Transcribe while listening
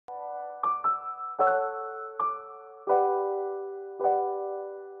Hi,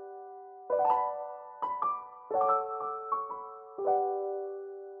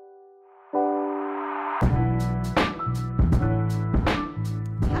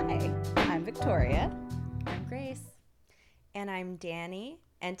 I'm Victoria. I'm Grace. And I'm Danny.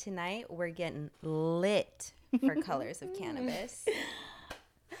 And tonight we're getting lit for Colors of Cannabis.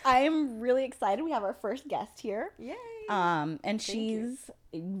 I am really excited. We have our first guest here. Yay. And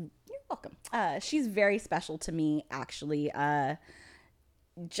you're welcome. She's very special to me, actually.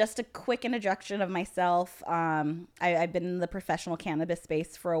 Just a quick introduction of myself. I've been in the professional cannabis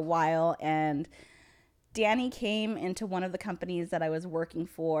space for a while, and Danny came into one of the companies that I was working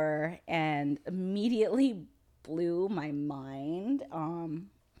for and immediately blew my mind.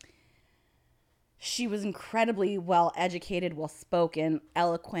 She was incredibly well educated, well spoken,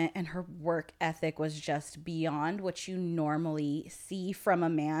 eloquent, and her work ethic was just beyond what you normally see from a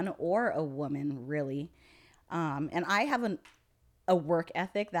man or a woman, really. And I have a work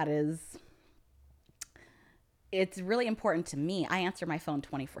ethic that it's really important to me. I answer my phone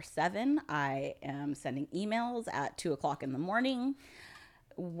 24/7. I am sending emails at 2:00 in the morning.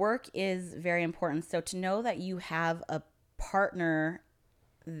 Work is very important. So to know that you have a partner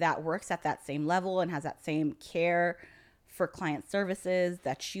that works at that same level and has that same care for client services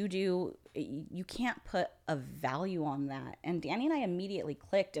that you do, you can't put a value on that. And Danny and I immediately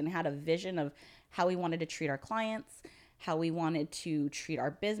clicked and had a vision of how we wanted to treat our clients, how we wanted to treat our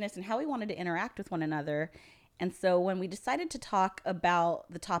business, and how we wanted to interact with one another. And so when we decided to talk about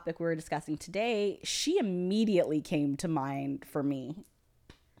the topic we were discussing today, she immediately came to mind for me.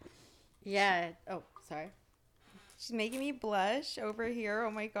 Yeah. Oh, sorry. She's making me blush over here.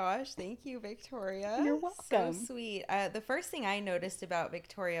 Oh my gosh. Thank you, Victoria. You're welcome. So sweet. The first thing I noticed about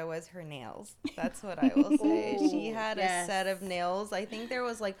Victoria was her nails. That's what I will say. She had a set of nails. I think there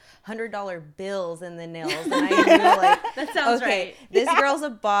was like $100 bills in the nails. And I knew like, that sounds okay, right. This girl's a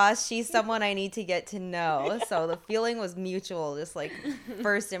boss. She's someone I need to get to know. So the feeling was mutual, just like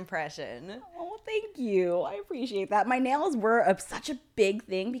first impression. Oh, thank you. I appreciate that. My nails were such a big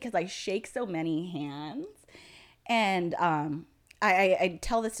thing because I shake so many hands. And I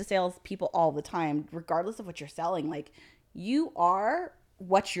tell this to salespeople all the time, regardless of what you're selling. Like, you are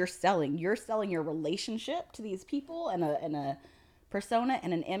what you're selling. You're selling your relationship to these people and a persona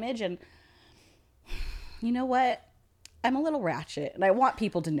and an image. And you know what? I'm a little ratchet, and I want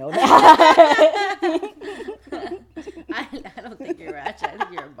people to know that. I don't think you're ratchet. I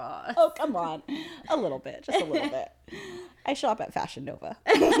think you're a boss. Oh, come on. A little bit. Just a little bit. I shop at Fashion Nova.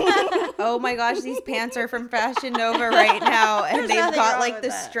 Oh my gosh, these pants are from Fashion Nova right now, and they've got like the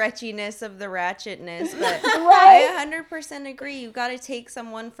stretchiness of the ratchetness. But right? I 100% agree. You got to take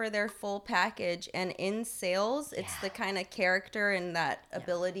someone for their full package, and in sales, it's the kind of character and that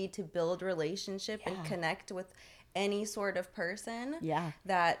ability to build relationship and connect with any sort of person.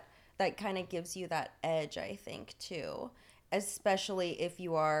 That kind of gives you that edge, I think, too. Especially if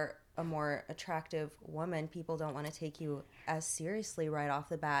you are a more attractive woman, people don't want to take you as seriously right off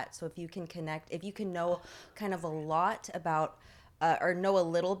the bat. So if you can connect, if you can know kind of a lot about or know a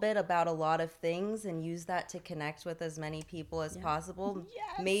little bit about a lot of things and use that to connect with as many people as possible,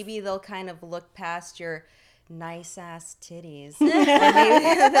 maybe they'll kind of look past your nice ass titties. Or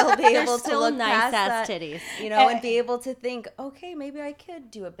maybe they'll be able to look nice past ass that, titties, and be able to think, okay, maybe I could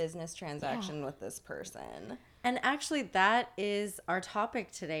do a business transaction with this person. And actually, that is our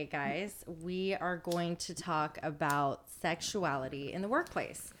topic today, guys. We are going to talk about sexuality in the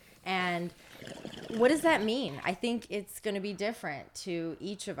workplace. And what does that mean? I think it's going to be different to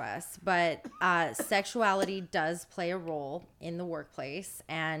each of us, but sexuality does play a role in the workplace.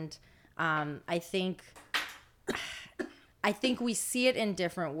 And I think we see it in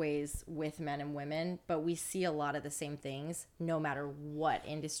different ways with men and women, but we see a lot of the same things no matter what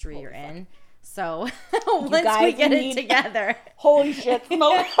industry you're in. So once we get it together. Holy shit,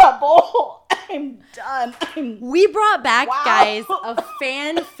 smoke a bowl. I'm done. We brought back, guys, a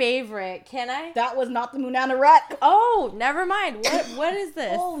fan favorite. Can I? That was not the Munana Rec. Oh, never mind. What is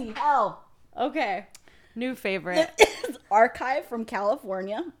this? Holy hell. Okay. New favorite. It's Archive from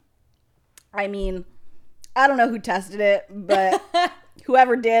California. I mean, I don't know who tested it, but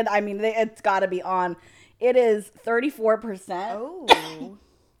whoever did, I mean, it's got to be on. It is 34%. Oh.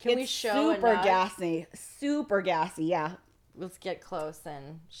 Can we show super gassy, yeah. Let's get close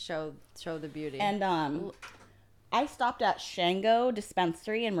and show the beauty. And I stopped at Shango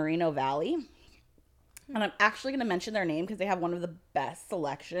Dispensary in Moreno Valley, and I'm actually going to mention their name because they have one of the best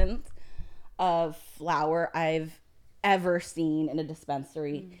selections of flower I've ever seen in a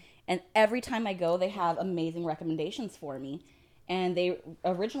dispensary. And every time I go, they have amazing recommendations for me. And they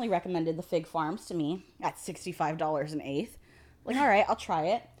originally recommended the Fig Farms to me at $65 an eighth. Like, all right, I'll try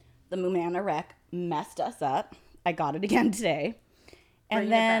it. The Mumana Rec messed us up. I got it again today.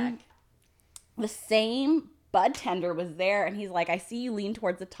 And then the same bud tender was there, and he's like, I see you lean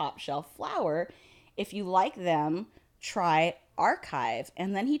towards the top shelf flower. If you like them, try Archive.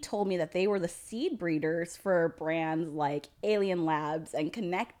 And then he told me that they were the seed breeders for brands like Alien Labs and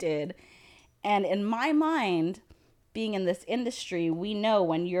Connected. And in my mind, being in this industry, we know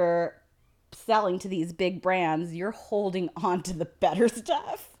when you're selling to these big brands, you're holding on to the better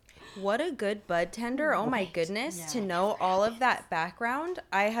stuff. What a good bud tender. Oh my goodness. Yeah. To know all of that background.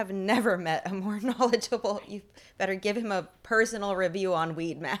 I have never met a more knowledgeable. You better give him a personal review on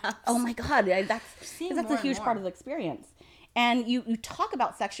Weed Maps. Oh my God. That's a huge part of the experience. And you talk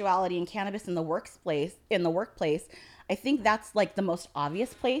about sexuality and cannabis in the workplace. I think that's like the most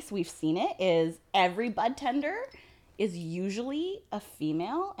obvious place we've seen it is every bud tender is usually a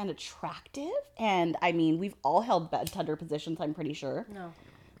female and attractive. And I mean, we've all held bud tender positions, I'm pretty sure. No.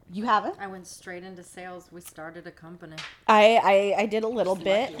 You haven't? I went straight into sales. We started a company. I did a little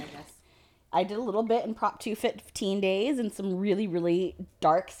bit. Lucky, I guess. I did a little bit in Prop 215 days in some really, really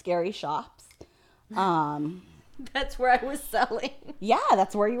dark, scary shops. That's where I was selling. Yeah,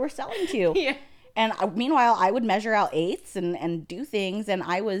 that's where you were selling to. Yeah. And meanwhile, I would measure out eighths and do things. And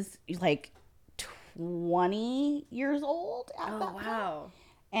I was like 20 years old at that point.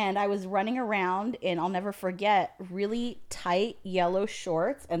 And I was running around in, I'll never forget, really tight yellow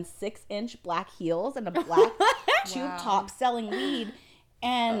shorts and 6-inch black heels and a black tube top selling weed.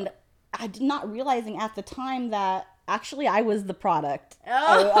 And I did not realizing at the time that actually I was the product.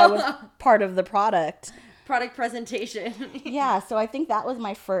 I was part of the product. Product presentation. Yeah, so I think that was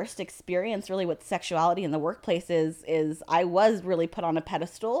my first experience really with sexuality in the workplace is I was really put on a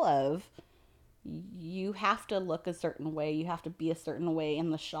pedestal of you have to look a certain way, you have to be a certain way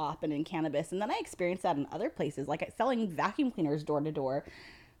in the shop and in cannabis. And then I experienced that in other places, like selling vacuum cleaners door to door.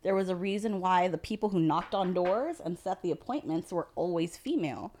 There was a reason why the people who knocked on doors and set the appointments were always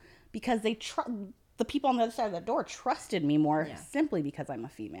female, because the people on the other side of the door trusted me more simply because I'm a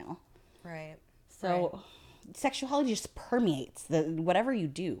female. Right. So sexuality just permeates whatever you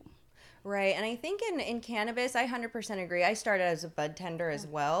do. Right. And I think in cannabis, I 100% agree. I started as a bud tender as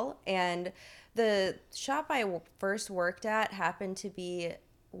well. And the shop I first worked at happened to be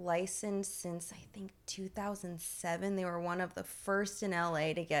licensed since, I think, 2007. They were one of the first in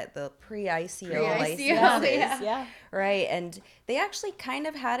LA to get the pre-ICO license. Yeah. Right. And they actually kind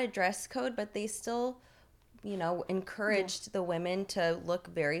of had a dress code, but they still, encouraged the women to look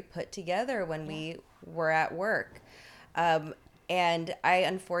very put together when we were at work. And I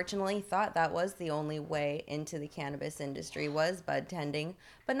unfortunately thought that was the only way into the cannabis industry was bud tending.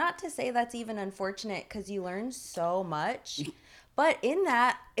 But not to say that's even unfortunate, because you learn so much. But in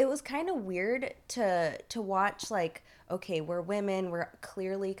that, it was kind of weird to watch, like, okay, we're women. We're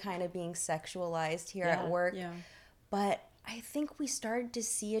clearly kind of being sexualized here at work. Yeah. But I think we started to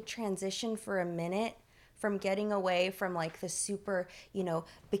see a transition for a minute from getting away from like the super,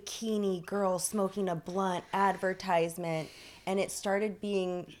 bikini girl smoking a blunt advertisement, and it started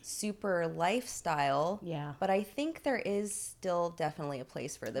being super lifestyle. Yeah. But I think there is still definitely a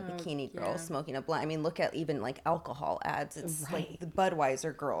place for the bikini girl smoking a blunt. I mean, look at even like alcohol ads. It's like the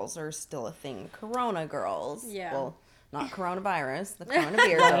Budweiser girls are still a thing. Corona girls. Yeah. Well, not coronavirus, the Corona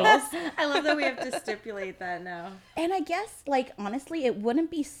beer girls. I love that we have to stipulate that now. And I guess, like, honestly, it wouldn't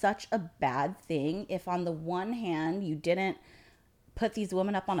be such a bad thing if on the one hand you didn't put these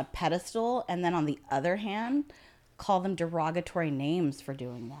women up on a pedestal, and then on the other hand call them derogatory names for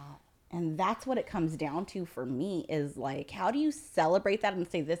doing that. And that's what it comes down to for me, is like, how do you celebrate that and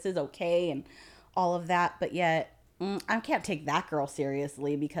say this is okay and all of that, but yet I can't take that girl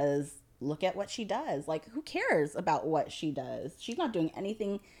seriously because look at what she does. Like, who cares about what she does? She's not doing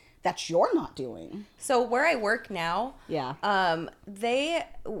anything that you're not doing. So where I work now, where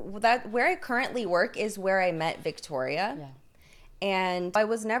I currently work is where I met Victoria. Yeah. And I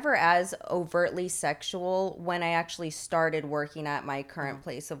was never as overtly sexual when I actually started working at my current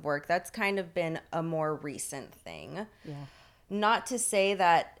place of work. That's kind of been a more recent thing. Yeah. Not to say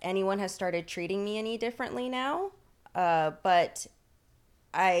that anyone has started treating me any differently now, but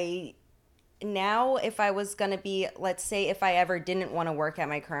now if I was going to be, let's say if I ever didn't want to work at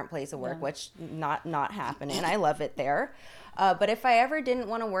my current place of work, which not happening, I love it there. But if I ever didn't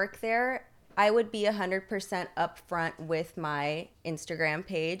want to work there, I would be 100% upfront with my Instagram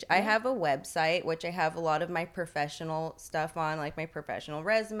page. Yeah. I have a website, which I have a lot of my professional stuff on, like my professional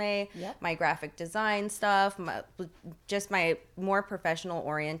resume, my graphic design stuff, just my more professional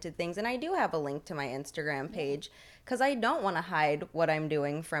oriented things. And I do have a link to my Instagram page because I don't want to hide what I'm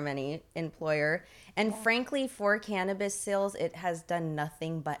doing from any employer. And frankly, for cannabis sales, it has done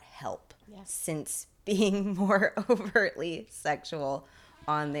nothing but help since being more overtly sexual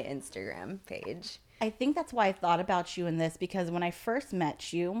on the Instagram page. I think that's why I thought about you in this, because when I first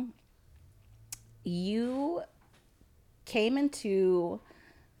met you, you came into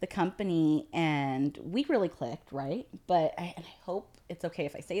the company and we really clicked, right? But I hope it's okay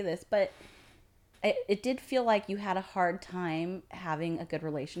if I say this, but it did feel like you had a hard time having a good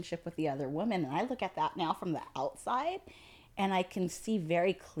relationship with the other women. And I look at that now from the outside and I can see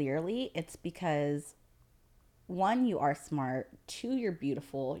very clearly it's because, one, you are smart. Two, you're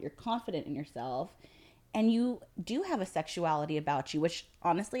beautiful. You're confident in yourself. And you do have a sexuality about you, which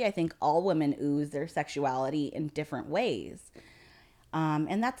honestly, I think all women ooze their sexuality in different ways.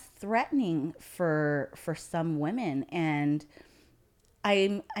 And that's threatening for some women. And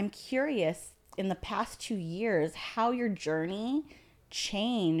I'm curious, in the past 2 years, how your journey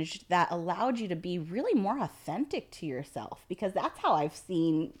changed that allowed you to be really more authentic to yourself, because that's how I've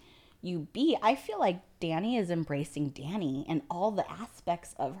seen you be. I feel like Danny is embracing Danny and all the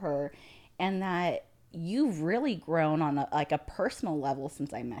aspects of her, and that you've really grown on a personal level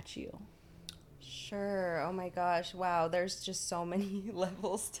since I met you. Sure. Oh my gosh. Wow. There's just so many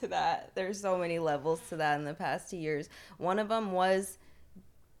levels to that. There's so many levels to that in the past 2 years. One of them was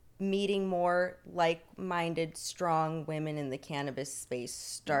meeting more like-minded, strong women in the cannabis space,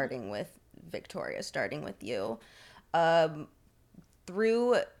 starting with Victoria, starting with you.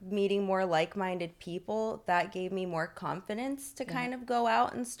 Through meeting more like-minded people, that gave me more confidence to kind of go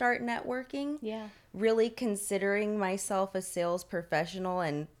out and start networking. Yeah. Really considering myself a sales professional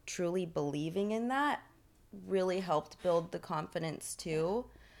and truly believing in that really helped build the confidence too.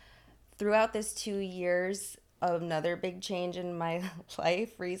 Throughout this 2 years, another big change in my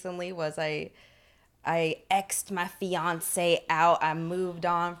life recently was I X'd my fiance out. I moved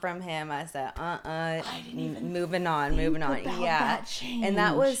on from him. I said, moving on. Yeah. And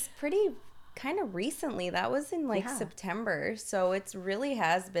that was pretty kind of recently. That was in September. So it's really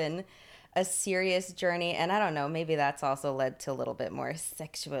has been a serious journey. And I don't know, maybe that's also led to a little bit more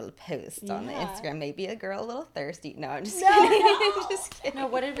sexual posts on the Instagram. Maybe a girl a little thirsty. No, I'm just kidding. Just kidding. No,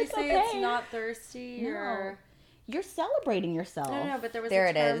 what did we say? Okay. It's not thirsty or... You're celebrating yourself. No, but there was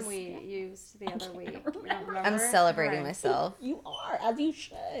a term we used the other week. I'm celebrating myself. You are, as you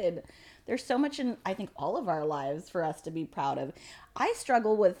should. There's so much in, I think, all of our lives for us to be proud of. I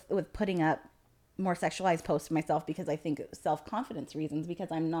struggle with putting up more sexualized posts of myself because I think self-confidence reasons, because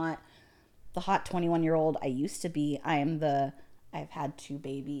I'm not the hot 21-year-old I used to be. I've had 2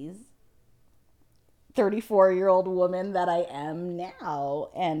 babies, 34-year-old woman that I am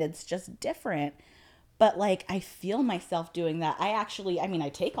now, and it's just different. But I feel myself doing that. I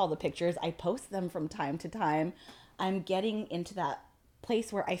take all the pictures. I post them from time to time. I'm getting into that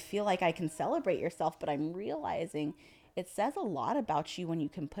place where I feel like I can celebrate yourself, but I'm realizing it says a lot about you when you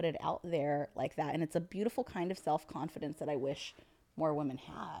can put it out there like that. And it's a beautiful kind of self-confidence that I wish more women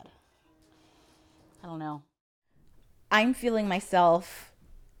had. I don't know. I'm feeling myself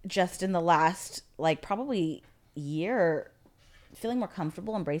just in the last, probably year, feeling more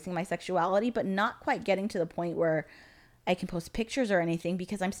comfortable embracing my sexuality, but not quite getting to the point where I can post pictures or anything,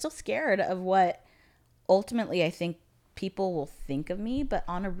 because I'm still scared of what ultimately I think people will think of me, but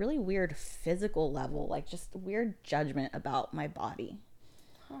on a really weird physical level, just weird judgment about my body.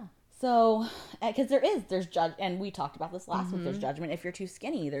 So, because there's judge, and we talked about this last week, there's judgment if you're too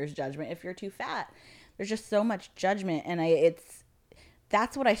skinny, there's judgment if you're too fat. There's just so much judgment, and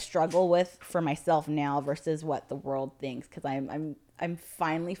that's what I struggle with for myself now versus what the world thinks, because I'm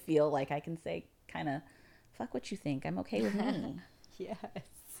finally feel like I can say kind of, fuck what you think. I'm okay with me. Yes.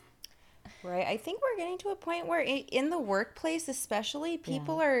 Right. I think we're getting to a point where in the workplace, especially,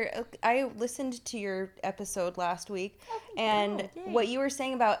 people are... I listened to your episode last week, and what you were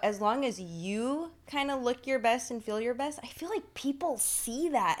saying about as long as you kind of look your best and feel your best, I feel like people see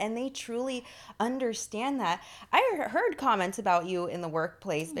that and they truly understand that. I heard comments about you in the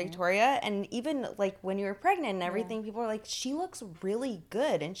workplace, Victoria, and even when you were pregnant and everything, people were like, she looks really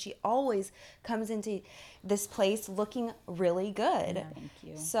good, and she always comes into this place looking really good. Yeah, thank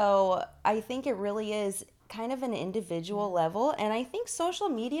you. So I think it really is kind of an individual level, and I think social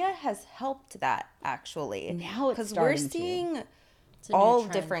media has helped that actually. Now it's because we're seeing all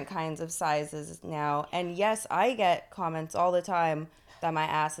different kinds of sizes now, and yes, I get comments all the time. that my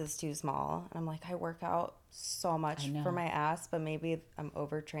ass is too small. And I'm like, I work out so much for my ass, but maybe I'm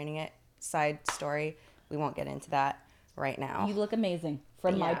overtraining it. Side story. We won't get into that right now. You look amazing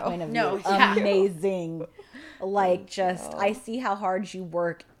from my point of view. No, yeah. Amazing. Like, just, I see how hard you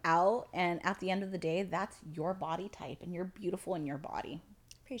work out. And at the end of the day, that's your body type. And you're beautiful in your body.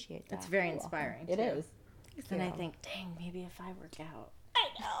 Appreciate that. It's very inspiring. It is. And I think, dang, maybe if I work out. I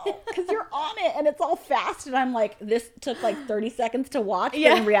know. Because you're on it and it's all fast. And I'm like, this took like 30 seconds to watch. Yeah.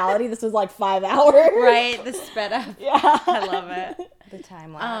 But in reality, this was like 5 hours. Right? The sped up. Yeah. I love it. The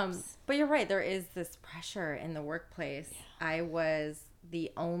time lapse. But you're right. There is this pressure in the workplace. Yeah. I was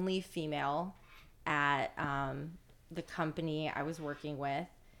the only female at the company I was working with.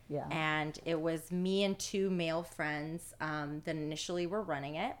 Yeah. And it was me and 2 male friends that initially were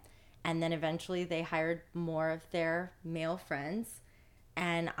running it. And then eventually they hired more of their male friends.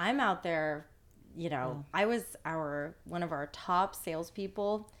 And I'm out there, you know, I was one of our top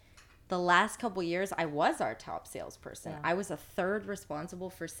salespeople. The last couple years, I was our top salesperson. I was a 3rd responsible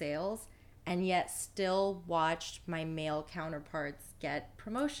for sales, and yet still watched my male counterparts get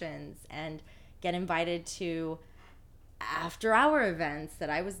promotions and get invited to after-hour events that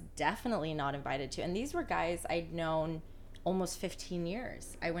I was definitely not invited to. And these were guys I'd known almost 15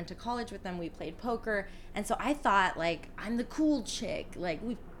 years. I went to college with them. We played poker. And so I thought, like, I'm the cool chick. Like,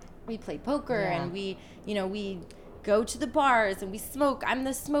 we play poker and we go to the bars and we smoke. I'm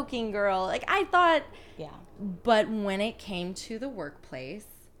the smoking girl. Like, I thought. Yeah. But when it came to the workplace,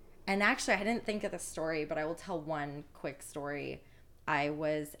 and actually I didn't think of the story, but I will tell one quick story. I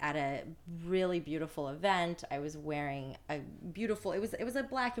was at a really beautiful event. I was wearing it was a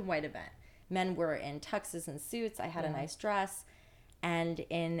black and white event. Men were in tuxes and suits. I had a nice dress. And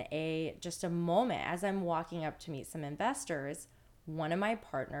in just a moment, as I'm walking up to meet some investors, one of my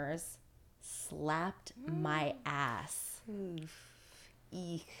partners slapped my ass.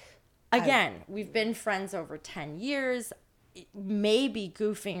 Eek. Again, we've been friends over 10 years, maybe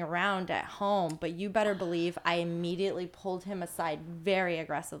goofing around at home, but you better believe I immediately pulled him aside very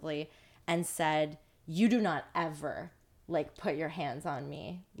aggressively and said, you do not ever put your hands on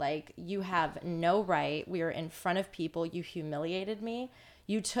me. Like, you have no right. We are in front of people. You humiliated me.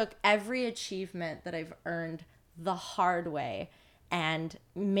 You took every achievement that I've earned the hard way and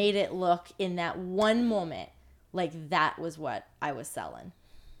made it look in that one moment like that was what I was selling.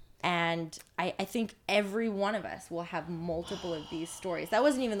 And I think every one of us will have multiple of these stories. That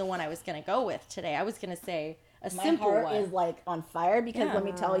wasn't even the one I was going to go with today. I was going to say simple one. My heart is like on fire because let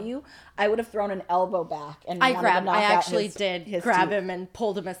me tell you, I would have thrown an elbow back and I actually did grab him and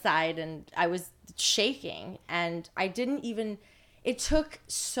pulled him aside, and I was shaking, and I didn't even. It took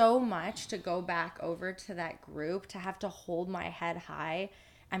so much to go back over to that group to have to hold my head high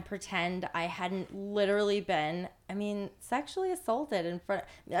and pretend I hadn't literally been, sexually assaulted in front.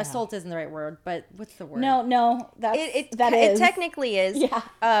 Assault isn't the right word, but what's the word? No, it technically is.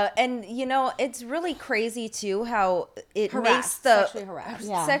 Yeah. And it's really crazy too how it makes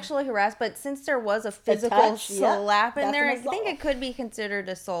sexually harassed. But since there was a physical slap in there, I think it could be considered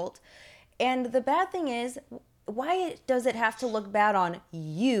assault. And the bad thing is, why does it have to look bad on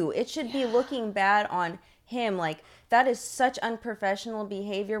you? It should be looking bad on him. Like, that is such unprofessional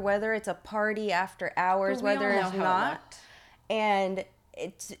behavior, whether it's a party after hours, whether it's not. And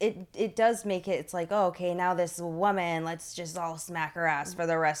it does make it's like, oh, okay, now this woman, let's just all smack her ass for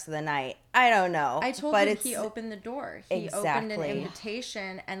the rest of the night. I don't know. I told him he opened the door. He opened an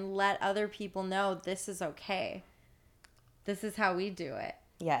invitation and let other people know this is okay. This is how we do it.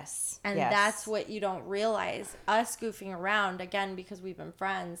 Yes. And that's what you don't realize. Us goofing around, again, because we've been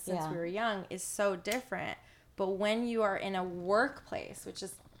friends since we were young, is so different. But when you are in a workplace, which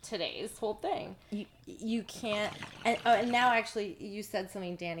is today's whole thing, you can't. And now, actually, you said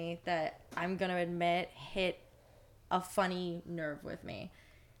something, Danny, that I'm going to admit hit a funny nerve with me.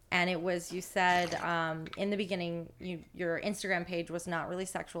 And it was, you said in the beginning, your Instagram page was not really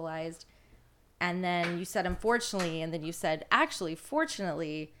sexualized. And then you said, unfortunately, and then you said, actually,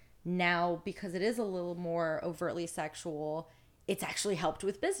 fortunately, now, because it is a little more overtly sexual, it's actually helped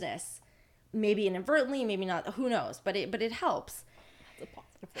with business. Maybe inadvertently, maybe not, who knows, but it helps. That's a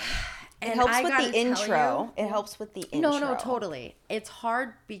positive thing. It helps with the intro. It helps with the intro. No, totally. It's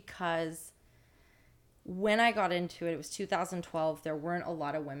hard because when I got into it, it was 2012. There weren't a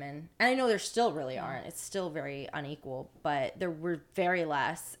lot of women. And I know there still really aren't. It's still very unequal, but there were very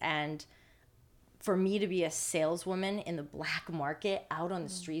less. And for me to be a saleswoman in the black market out on the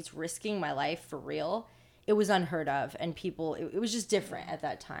streets, risking my life for real, it was unheard of. And people, it was just different at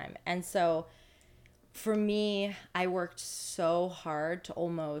that time. And so for me, I worked so hard to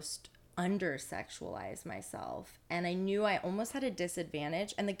almost under-sexualize myself. And I knew I almost had a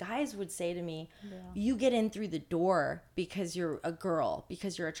disadvantage. And the guys would say to me, you get in through the door because you're a girl,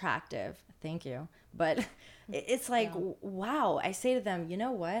 because you're attractive. Thank you. But it's like, wow. I say to them, you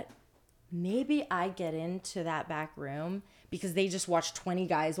know what? Maybe I get into that back room because they just watch 20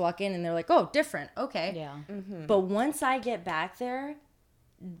 guys walk in and they're like, oh, different. Okay. Yeah. Mm-hmm. But once I get back there,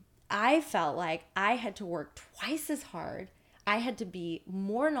 I felt like I had to work twice as hard. I had to be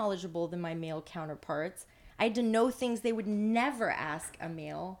more knowledgeable than my male counterparts. I had to know things they would never ask a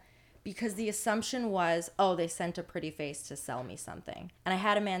male because the assumption was, oh, they sent a pretty face to sell me something. And I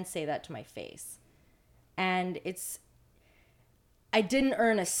had a man say that to my face. And I didn't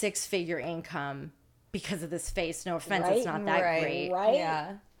earn a 6-figure income because of this face. No offense, it's not that great. Right?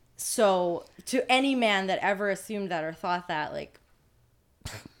 Yeah. So to any man that ever assumed that or thought that, like,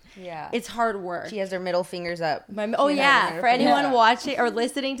 Yeah. it's hard work. She has her middle fingers up. For anyone watching or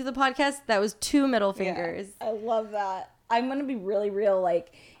listening to the podcast, that was 2 middle fingers. I love that. I'm going to be really real.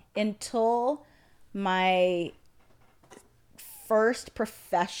 Like, until my first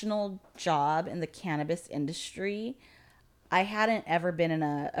professional job in the cannabis industry, I hadn't ever been in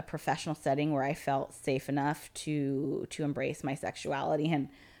a professional setting where I felt safe enough to embrace my sexuality. And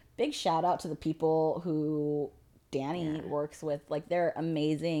big shout out to the people who Danny works with. Like, they're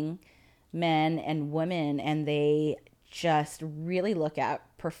amazing men and women, and they just really look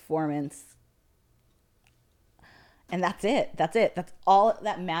at performance. And that's it. That's all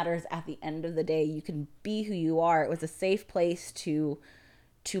that matters at the end of the day. You can be who you are. It was a safe place to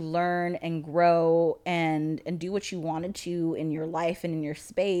learn and grow and do what you wanted to in your life and in your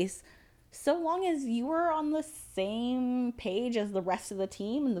space, so long as you were on the same page as the rest of the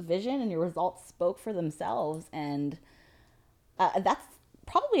team and the vision and your results spoke for themselves. And that's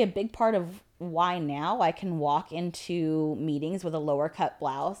probably a big part of why now I can walk into meetings with a lower cut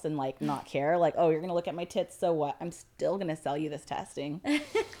blouse and like not care, like, oh, you're gonna look at my tits, so what? I'm still gonna sell you this testing.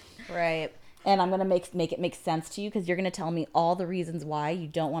 Right. And I'm going to make it make sense to you, because you're going to tell me all the reasons why you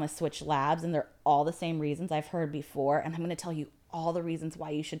don't want to switch labs, and they're all the same reasons I've heard before. And I'm going to tell you all the reasons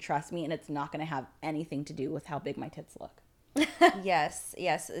why you should trust me, and it's not going to have anything to do with how big my tits look. Yes.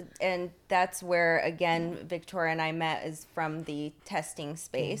 And that's where, again, Victoria and I met, is from the testing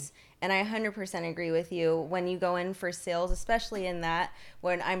space. And I 100% agree with you. When you go in for sales, especially in that,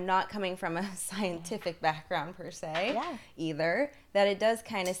 when I'm not coming from a scientific background per se either, that it does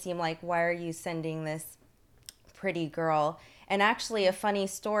kind of seem like, why are you sending this pretty girl? And actually, a funny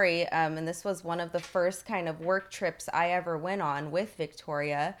story, and this was one of the first kind of work trips I ever went on with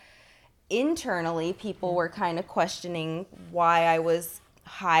Victoria. Internally, people were kind of questioning why I was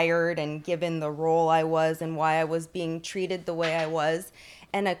hired and given the role I was and why I was being treated the way I was.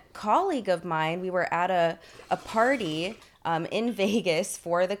 And a colleague of mine, we were at a party in Vegas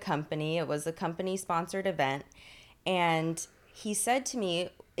for the company. It was a company-sponsored event. And he said to me,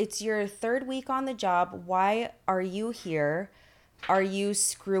 it's your 3rd week on the job. Why are you here? Are you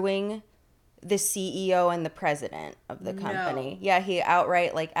screwing the CEO and the president of the company? No. Yeah, he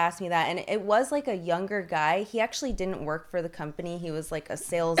outright like asked me that. And it was like a younger guy. He actually didn't work for the company. He was like a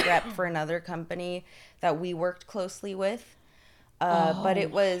sales rep for another company that we worked closely with. But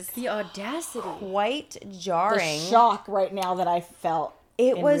it was the audacity, quite jarring. The shock right now that I felt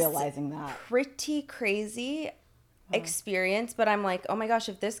realizing that. Pretty crazy experience. But I'm like, oh my gosh,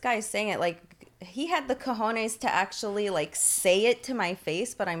 if this guy's saying it, like, he had the cojones to actually like say it to my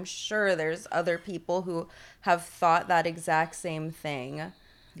face. But I'm sure there's other people who have thought that exact same thing.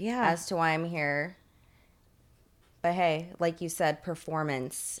 Yeah. As to why I'm here. But hey, like you said,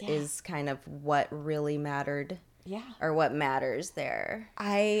 performance is kind of what really mattered. Yeah. Or what matters there.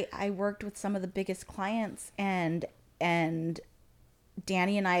 I worked with some of the biggest clients, and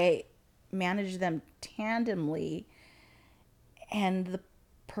Danny and I managed them tandemly, and the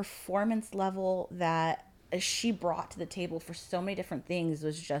performance level that she brought to the table for so many different things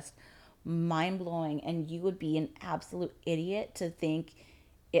was just mind-blowing. And you would be an absolute idiot to think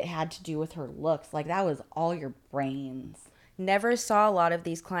it had to do with her looks. Like, that was all your brains. Never saw a lot of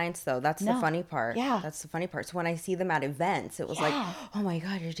these clients, though. That's the funny part. Yeah. That's the funny part. So when I see them at events, it was like, oh my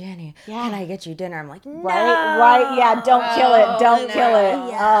God, you're Danny. Yeah. Can I get you dinner? I'm like, no. Right. Yeah. Don't kill it. Don't kill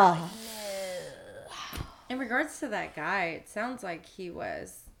it. Yeah. Oh. In regards to that guy, it sounds like he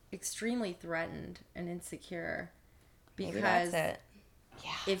was extremely threatened and insecure, because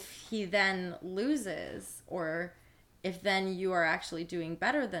if he then loses, or if then you are actually doing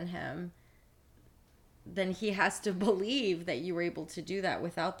better than him, then he has to believe that you were able to do that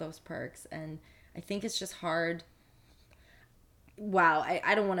without those perks. And I think it's just hard. Wow,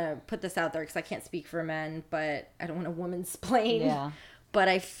 I don't want to put this out there because I can't speak for men, but I don't want to womansplain. Yeah. but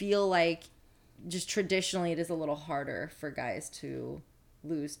I feel like just traditionally it is a little harder for guys to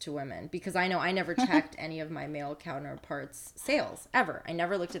lose to women, because I know I never checked any of my male counterparts' sales ever. I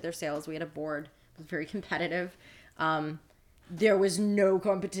never looked at their sales. We had a board. It was very competitive. There was no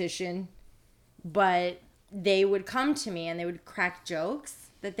competition, but they would come to me and they would crack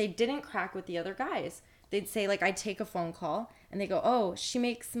jokes that they didn't crack with the other guys. They'd say, like, I'd take a phone call and they go, oh, she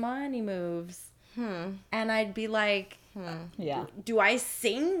makes money moves. And I'd be like, Yeah. do I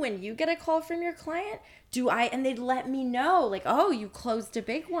sing when you get a call from your client? And they'd let me know, like, oh, you closed a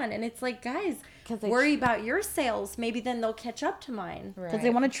big one. And it's like, guys, worry about your sales. Maybe then they'll catch up to mine. Because they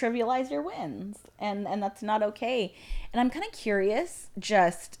want to trivialize your wins. And that's not okay. And I'm kind of curious,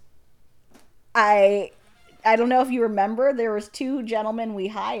 I don't know if you remember, there was 2 gentlemen we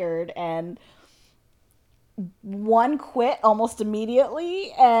hired, and one quit almost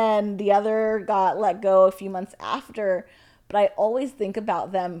immediately and the other got let go a few months after. But I always think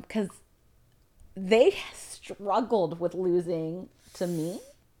about them because they struggled with losing to me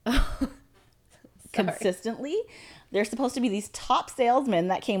consistently. They're supposed to be these top salesmen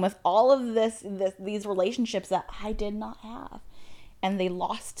that came with all of these relationships that I did not have. And they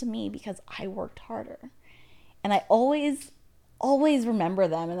lost to me because I worked harder. And I always remember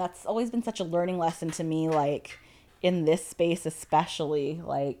them. And that's always been such a learning lesson to me, like in this space especially.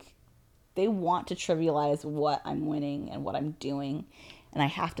 Like, they want to trivialize what I'm winning and what I'm doing. And I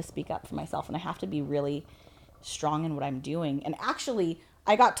have to speak up for myself, and I have to be really strong in what I'm doing. And actually,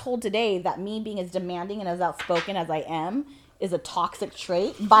 I got told today that me being as demanding and as outspoken as I am is a toxic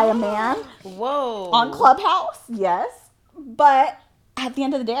trait by a man. Whoa. On Clubhouse, yes. But at the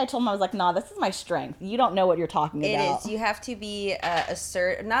end of the day, I told him, I was like, nah, this is my strength. You don't know what you're talking about. It is. You have to be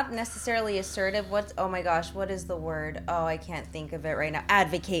assertive, not necessarily assertive. Oh my gosh, what is the word? Oh, I can't think of it right now.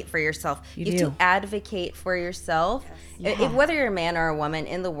 Advocate for yourself. You have to advocate for yourself. Yes. Whether you're a man or a woman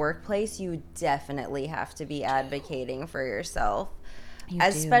in the workplace, you definitely have to be advocating for yourself.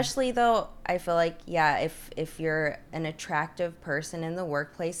 Especially though, I feel like, if you're an attractive person in the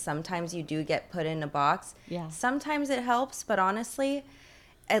workplace, sometimes you do get put in a box. Yeah. Sometimes it helps, but honestly,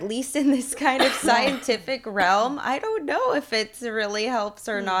 at least in this kind of scientific realm, I don't know if it really helps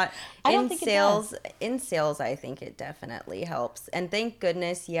or not. I don't think it does. In sales, I think it definitely helps. And thank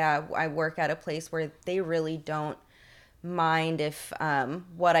goodness, I work at a place where they really don't mind if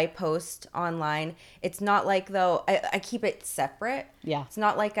what I post online, it's not like, though, I keep it separate. Yeah. It's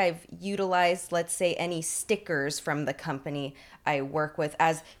not like I've utilized, let's say, any stickers from the company I work with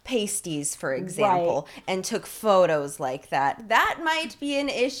as pasties, for example, and took photos like that. That might be an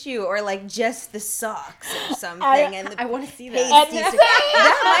issue, or like just the socks or something. I want to see that. That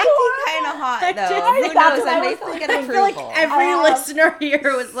might be kind of hot, though. Who knows? I may still get approval. Like every listener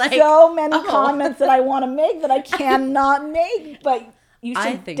here was like, so many comments that I want to make that I cannot make, but you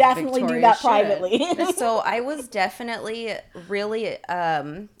should definitely do that privately. So I was definitely really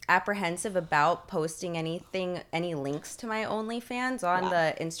apprehensive about posting any links to my OnlyFans on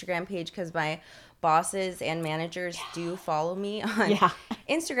the Instagram page, because my bosses and managers do follow me on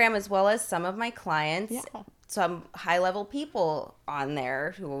Instagram, as well as some of my clients, some high-level people on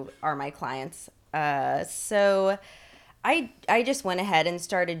there who are my clients. So I just went ahead and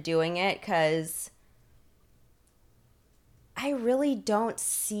started doing it because I really don't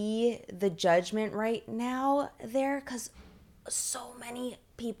see the judgment right now there, because so many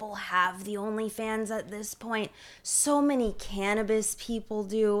people have the OnlyFans at this point. So many cannabis people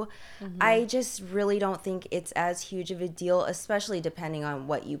do. Mm-hmm. I just really don't think it's as huge of a deal, especially depending on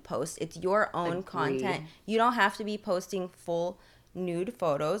what you post. It's your own content. You don't have to be posting full nude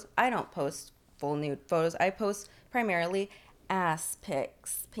photos. I don't post full nude photos. I post primarily ass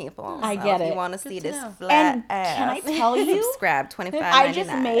pics, people. I get it. If you want to see this flat ass, can I tell you? Subscribe, $25.99. I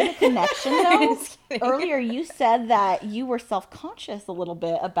just made a connection though. Earlier, you said that you were self-conscious a little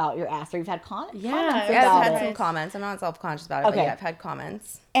bit about your ass, or you've had comments about I've had some comments. I'm not self-conscious about it, but I've had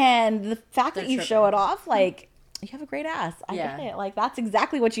comments. And the fact that you show it off, like, you have a great ass. I get it. Like, that's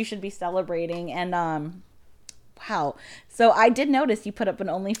exactly what you should be celebrating. And wow. So I did notice you put up an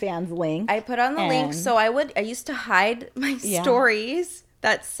OnlyFans link. I put on the link. So I used to hide my stories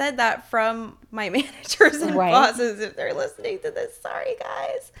that said that from my managers and bosses. If they're listening to this, sorry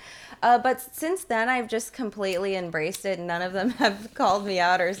guys. But since then, I've just completely embraced it. None of them have called me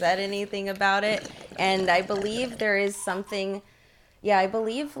out or said anything about it. And I believe there is something, I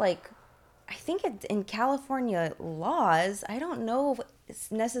think in California laws, I don't know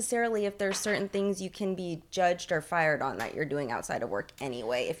necessarily if there's certain things you can be judged or fired on that you're doing outside of work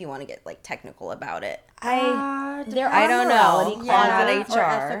anyway, if you want to get like technical about it. I don't know. Not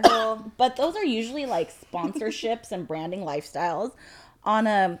HR. But those are usually like sponsorships and branding lifestyles. on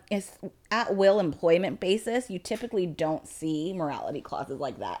a at will employment basis, you typically don't see morality clauses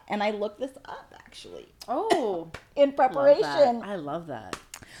like that. And I looked this up actually. Oh, in preparation. I love that.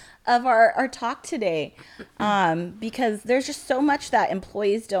 Of our talk today, because there's just so much that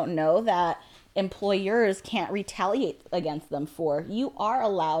employees don't know that employers can't retaliate against them for. You are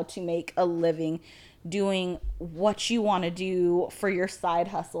allowed to make a living doing what you want to do for your side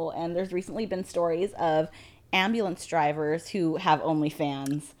hustle. And there's recently been stories of ambulance drivers who have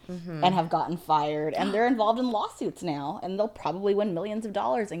OnlyFans and have gotten fired, and they're involved in lawsuits now, and they'll probably win millions of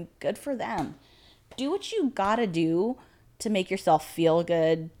dollars, and good for them. Do what you gotta do to make yourself feel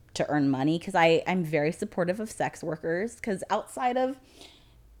good, to earn money, because I'm very supportive of sex workers, because outside of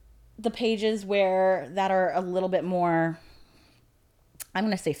the pages that are a little bit more, I'm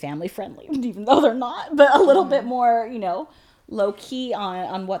going to say family friendly, even though they're not, but a little bit more, low key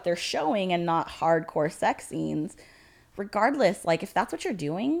on what they're showing and not hardcore sex scenes, regardless, like if that's what you're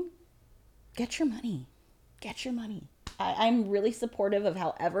doing, get your money. I'm really supportive of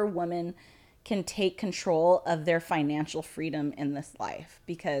however women can take control of their financial freedom in this life,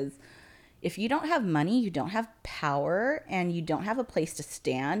 because if you don't have money, you don't have power, and you don't have a place to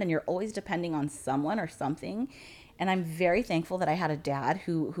stand, and you're always depending on someone or something. And I'm very thankful that I had a dad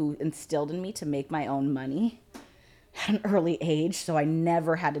who instilled in me to make my own money at an early age, so I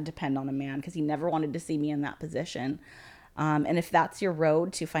never had to depend on a man, because he never wanted to see me in that position. And if that's your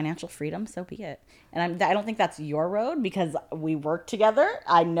road to financial freedom, so be it. And I don't think that's your road, because we work together.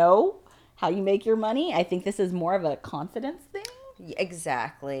 I know how you make your money. I think this is more of a confidence thing.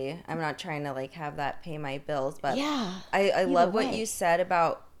 Exactly. I'm not trying to have that pay my bills, but yeah, I love what you said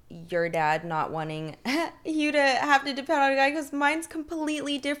about your dad not wanting you to have to depend on a guy, because mine's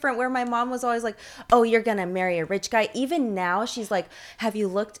completely different, where my mom was always like, oh, you're gonna marry a rich guy. Even now she's like, have you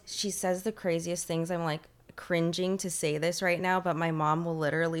looked, she says the craziest things. I'm like cringing to say this right now, but my mom will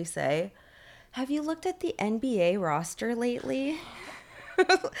literally say, have you looked at the NBA roster lately?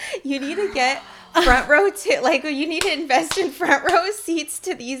 You need to get front row you need to invest in front row seats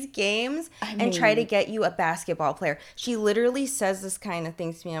to these games and try to get you a basketball player. She literally says this kind of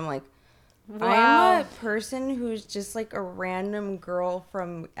things to me. I'm like, wow. I'm a person who's just like a random girl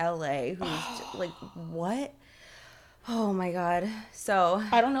from LA who's just, like, what? Oh my God. So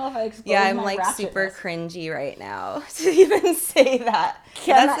I don't know if I exposed I'm my like ratchetness. super cringy right now to even say that.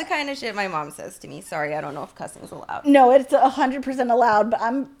 That's the kind of shit my mom says to me. Sorry, I don't know if cussing's allowed. No, it's 100% allowed, but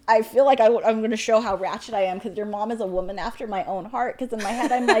I feel like I'm going to show how ratchet I am, because your mom is a woman after my own heart. Because in my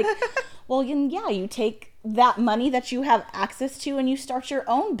head I'm like, well, yeah, you take that money that you have access to and you start your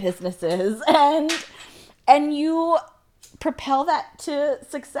own businesses and you propel that to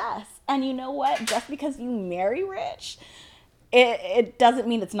success. And you know what? Just because you marry rich, it doesn't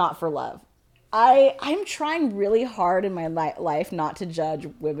mean it's not for love. I'm trying really hard in my life not to judge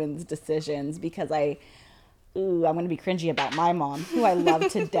women's decisions, because I'm going to be cringy about my mom, who I love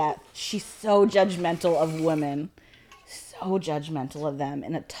to death. She's so judgmental of women, so judgmental of them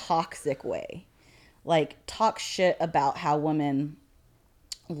in a toxic way. Like, talk shit about how women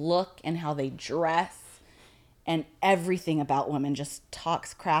look and how they dress. And everything about women, just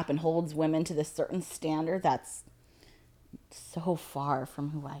talks crap and holds women to this certain standard that's so far from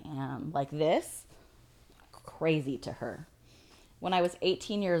who I am. Like, this, crazy to her. When I was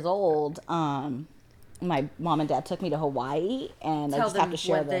 18 years old, my mom and dad took me to Hawaii, and I just have to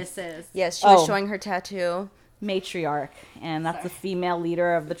share what this is. Yes, she was showing her tattoo. Matriarch, and that's the female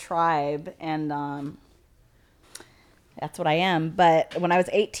leader of the tribe, and that's what I am. But when I was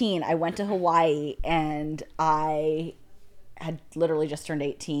 18, I went to Hawaii, and I had literally just turned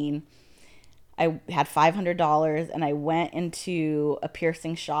 18. I had $500, and I went into a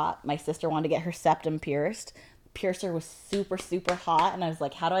piercing shop. My sister wanted to get her septum pierced. Piercer was super, super hot, and I was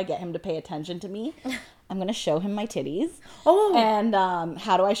like, how do I get him to pay attention to me? I'm going to show him my titties. Oh. And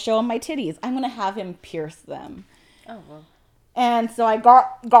how do I show him my titties? I'm going to have him pierce them. Oh, well. And so I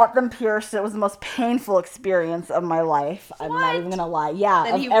got them pierced. It was the most painful experience of my life. I'm not even gonna lie. Yeah,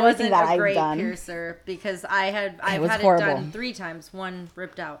 then of everything that I've done. Piercer, because I've had it done 3 times. One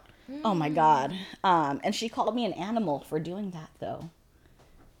ripped out. Oh my God. And she called me an animal for doing that, though.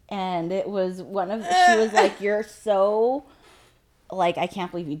 And it was she was like, "You're so, like, I can't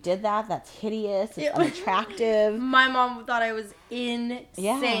believe you did that. That's hideous. It's unattractive." My mom thought I was insane.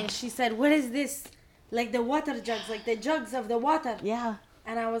 Yeah. She said, "What is this? Like the water jugs, like the jugs of the water." Yeah.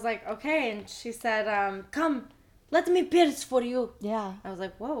 And I was like, okay. And she said, come, let me pierce for you. Yeah. I was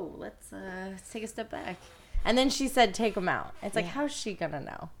like, whoa, let's take a step back. And then she said, take them out. It's like, how's she going to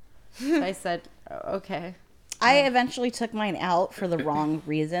know? So I said, oh, okay. I eventually took mine out for the wrong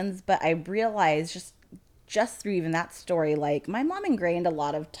reasons, but I realized just just through even that story, like my mom ingrained a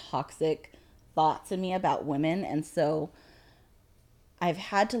lot of toxic thoughts in me about women. And so I've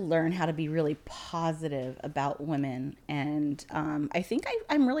had to learn how to be really positive about women. And I think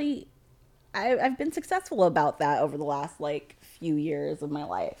I've been successful about that over the last like few years of my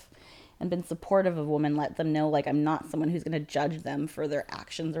life, and been supportive of women, let them know like I'm not someone who's going to judge them for their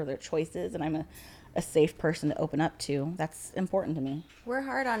actions or their choices, and I'm a safe person to open up to. That's important to me. We're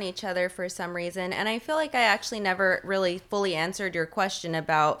hard on each other for some reason, and I feel like I actually never really fully answered your question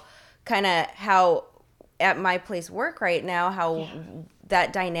about kind of how at my place of work right now, how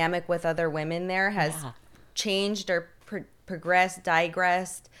that dynamic with other women there has changed or progressed,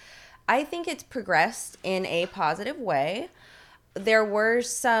 digressed. I think it's progressed in a positive way. There were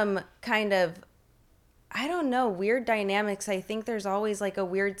some kind of, I don't know, weird dynamics. I think there's always like a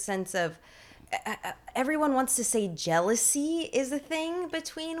weird sense of, everyone wants to say jealousy is a thing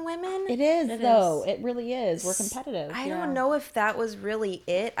between women. It is, though. It really is. We're competitive. I don't know if that was really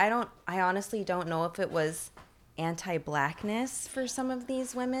it. I honestly don't know if it was anti-blackness for some of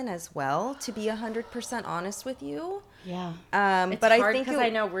these women as well, to be 100% honest with you. Yeah. It's but hard, I think because I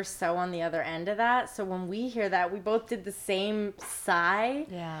know we're so on the other end of that. So when we hear that, we both did the same sigh.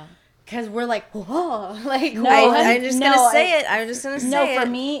 Yeah. Because we're like, whoa. Like, no, I'm just going to say it. I'm just going to say it. No, for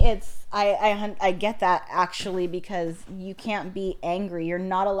me, it's, I get that actually, because you can't be angry. You're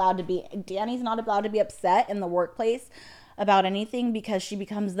not allowed to be, Danny's not allowed to be upset in the workplace about anything, because she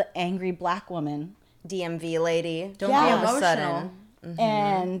becomes the angry black woman. DMV lady. Don't be emotional.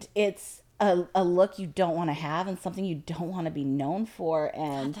 And it's a look you don't want to have, and something you don't want to be known for.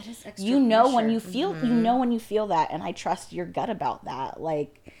 And God, that is extra you know pressure. when you feel, you know when you feel that, and I trust your gut about that.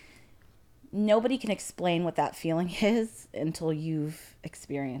 Like, nobody can explain what that feeling is until you've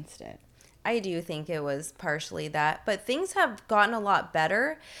experienced it. I do think it was partially that, but things have gotten a lot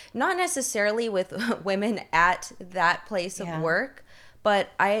better. Not necessarily with women at that place of work, but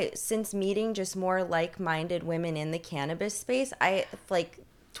since meeting just more like-minded women in the cannabis space,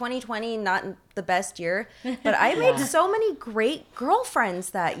 2020, not the best year, but I made so many great girlfriends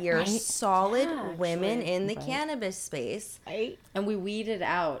that year. Right? Solid women in the cannabis space. Right. And we weeded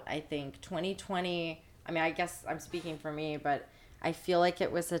out, I think, 2020. I mean, I guess I'm speaking for me, but I feel like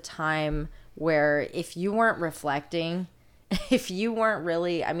it was a time where if you weren't reflecting, if you weren't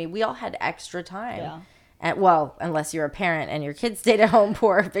really, I mean, we all had extra time. Yeah. And, well, unless you're a parent and your kids stayed at home,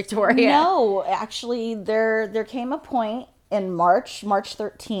 poor Victoria. No, actually, there came a point in March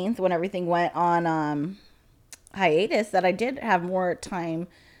 13th, when everything went on hiatus, that I did have more time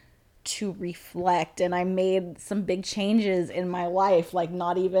to reflect, and I made some big changes in my life. Like,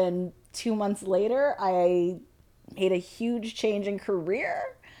 not even 2 months later, I made a huge change in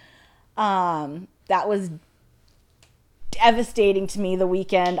career. That was devastating to me the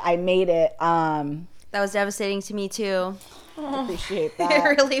weekend I made it. That was devastating to me too. I appreciate that. It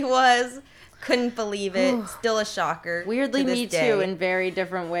really was. Couldn't believe it. Still a shocker. Weirdly, me too, in very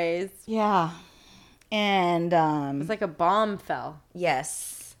different ways. Yeah. And it's like a bomb fell.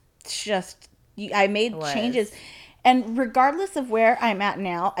 Yes. It's just, I made changes. And regardless of where I'm at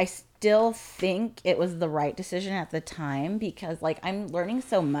now, I still think it was the right decision at the time, because like I'm learning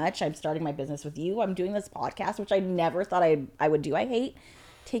so much. I'm starting my business with you. I'm doing this podcast, which I never thought I would do. I hate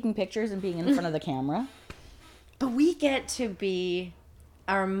taking pictures and being in front of the camera. But we get to be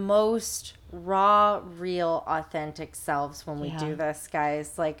our most raw, real, authentic selves when we do this,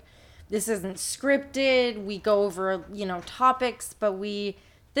 guys. Like, this isn't scripted. We go over, topics, but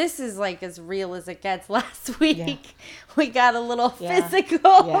this is like as real as it gets. Last week, we got a little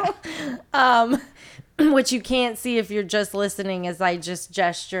physical, which you can't see if you're just listening, as I just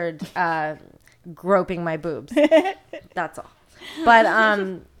gestured, groping my boobs. That's all. But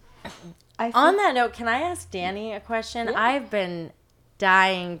on that note, can I ask Danny a question? Yeah. I've been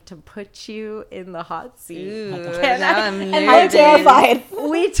dying to put you in the hot seat. Ooh, I'm terrified.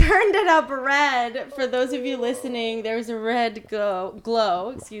 We turned it up red. For those of you listening, there's a red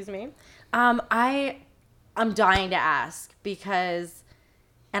glow. Excuse me. I'm dying to ask, because,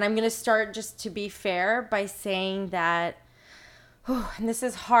 and I'm going to start, just to be fair, by saying that, and this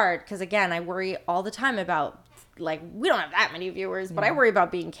is hard, because again, I worry all the time about, like, we don't have that many viewers, but I worry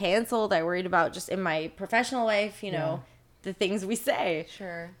about being canceled. I worried about just in my professional life, the things we say.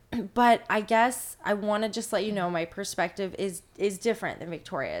 Sure. But I guess I want to just let you know my perspective is different than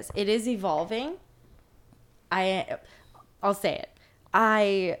Victoria's. It is evolving. I'll say it.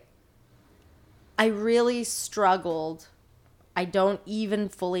 I really struggled. I don't even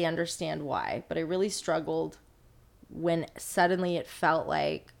fully understand why, but I really struggled when suddenly it felt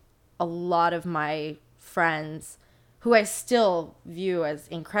like a lot of my friends, who I still view as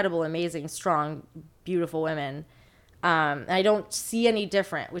incredible, amazing, strong, beautiful women. And I don't see any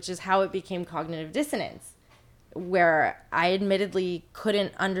different, which is how it became cognitive dissonance, where I admittedly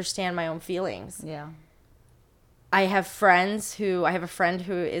couldn't understand my own feelings. Yeah. I have a friend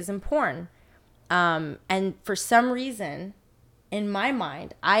who is in porn. And for some reason, in my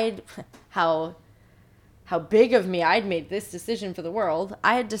mind, how big of me, I'd made this decision for the world.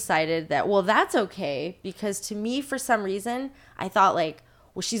 I had decided that, well, that's okay, because to me, for some reason, I thought like,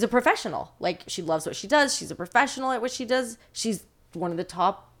 well, she's a professional. Like, she loves what she does. She's a professional at what she does. She's one of the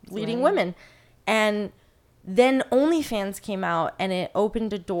top leading women. And then OnlyFans came out, and it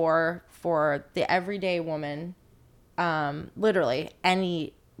opened a door for the everyday woman, literally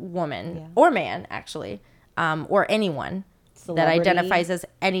any woman or man, actually, or anyone that identifies as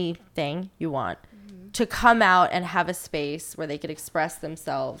anything you want, to come out and have a space where they could express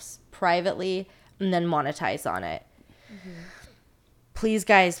themselves privately and then monetize on it. Please,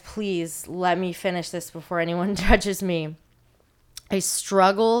 guys, please let me finish this before anyone judges me. I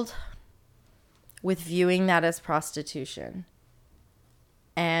struggled with viewing that as prostitution.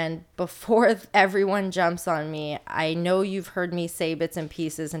 And before everyone jumps on me, I know you've heard me say bits and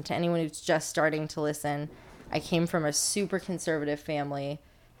pieces, and to anyone who's just starting to listen, I came from a super conservative family,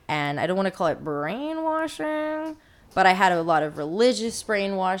 and I don't want to call it brainwashing, but I had a lot of religious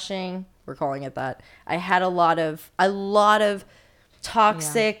brainwashing. We're calling it that. I had a lot of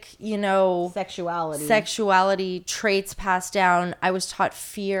toxic, sexuality traits passed down. I was taught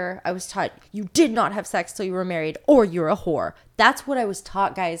fear. I was taught you did not have sex till you were married, or you're a whore. That's what I was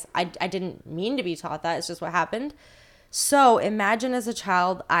taught, guys. I didn't mean to be taught that. It's just what happened. So imagine as a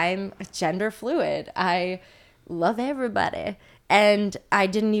child, I'm gender fluid. I love everybody. And I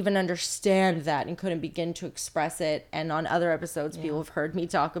didn't even understand that and couldn't begin to express it. And on other episodes, people have heard me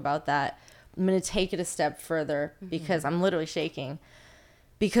talk about that. I'm going to take it a step further because I'm literally shaking.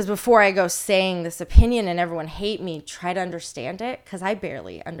 Because before I go saying this opinion and everyone hate me, try to understand it, because I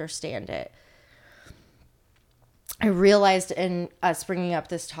barely understand it. I realized in us bringing up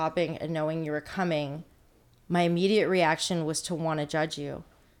this topic and knowing you were coming, my immediate reaction was to want to judge you.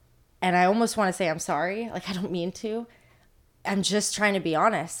 And I almost want to say I'm sorry. Like, I don't mean to. I'm just trying to be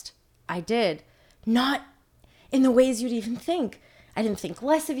honest. I did. Not in the ways you'd even think. I didn't think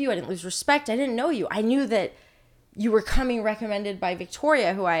less of you. I didn't lose respect. I didn't know you. I knew that you were coming recommended by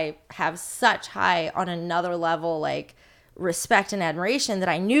Victoria, who I have such high on another level, like, respect and admiration, that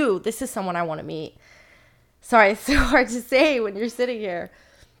I knew this is someone I want to meet. Sorry, it's so hard to say when you're sitting here.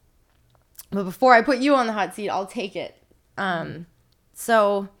 But before I put you on the hot seat, I'll take it.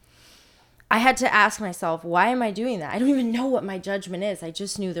 So I had to ask myself, why am I doing that? I don't even know what my judgment is. I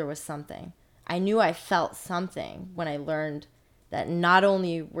just knew there was something. I knew I felt something when I learned that not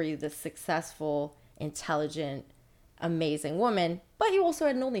only were you this successful, intelligent, amazing woman, but you also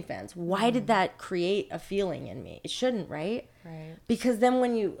had an OnlyFans. Why did that create a feeling in me? It shouldn't, right? Right. Because then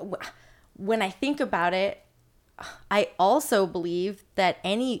when I think about it, I also believe that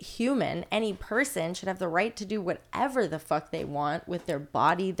any human, any person should have the right to do whatever the fuck they want with their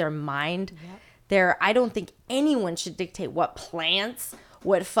body, their mind. Yep. I don't think anyone should dictate what plants,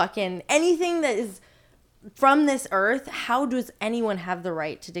 what fucking anything that is from this earth. How does anyone have the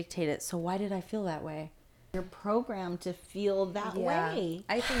right to dictate it? So why did I feel that way? You're programmed to feel that way.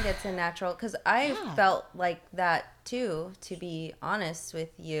 I think it's a natural, because I felt like that too, to be honest with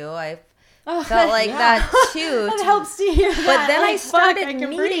you. I felt like that too. That helps to hear that. But then I started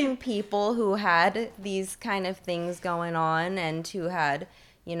meeting people who had these kind of things going on, and who had,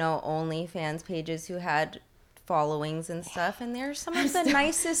 OnlyFans pages, who had followings and stuff, and they're some of the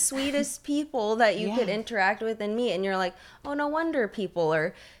nicest, sweetest people that you could interact with and meet, and you're like, oh, no wonder people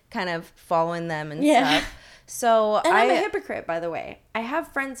are kind of following them and stuff. So I'm a hypocrite, by the way. I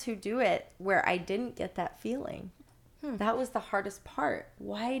have friends who do it where I didn't get that feeling. That was the hardest part.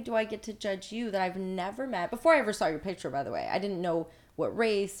 Why do I get to judge you that I've never met? Before I ever saw your picture, by the way, I didn't know what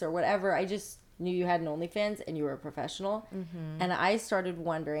race or whatever. I just knew you had an OnlyFans and you were a professional. And I started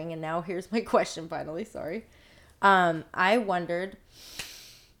wondering, and now here's my question finally, sorry. I wondered,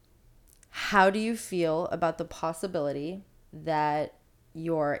 how do you feel about the possibility that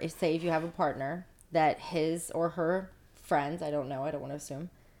say if you have a partner, that his or her friends, I don't know, I don't want to assume,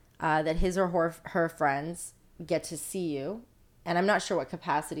 that his or her friends get to see you, and I'm not sure what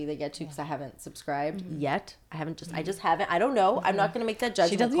capacity they get to, because I haven't subscribed yet. I just haven't. I don't know. I'm not going to make that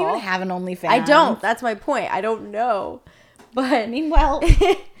judgment. She doesn't call. even have an OnlyFans. I don't. That's my point. I don't know. But meanwhile,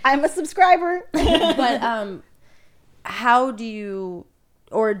 I'm a subscriber. But how do you,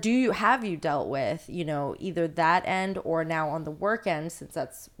 or have you dealt with, either that end or now on the work end, since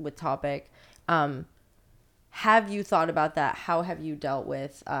that's with topic, have you thought about that? How have you dealt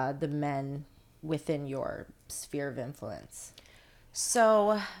with the men within your sphere of influence?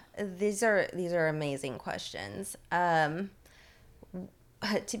 So these are amazing questions. To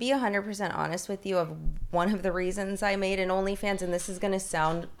be 100% honest with you, of one of the reasons I made an OnlyFans, and this is going to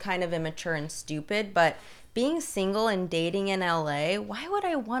sound kind of immature and stupid, but being single and dating in LA, why would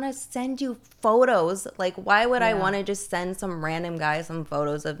I want to send you photos? Like, why would I want to just send some random guy some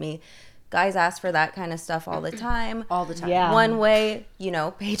photos of me? Guys ask for that kind of stuff all the time. All the time. Yeah. One way, pay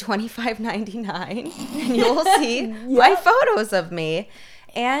 $25.99 and you'll see my photos of me.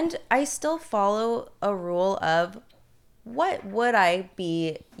 And I still follow a rule of what would I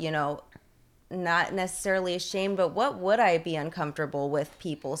be, not necessarily ashamed, but what would I be uncomfortable with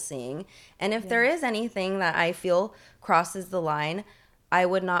people seeing? And if there is anything that I feel crosses the line, I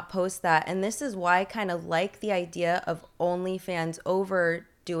would not post that. And this is why I kind of like the idea of OnlyFans over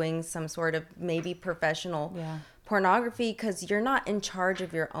doing some sort of maybe professional pornography, because you're not in charge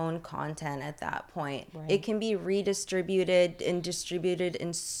of your own content at that point. Right. It can be redistributed and distributed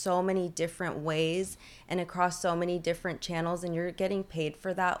in so many different ways and across so many different channels, and you're getting paid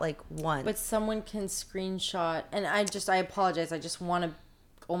for that like once. But someone can screenshot, and I apologize, I just want to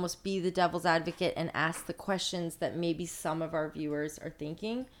almost be the devil's advocate and ask the questions that maybe some of our viewers are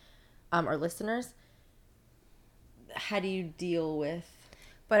thinking, or listeners. How do you deal with...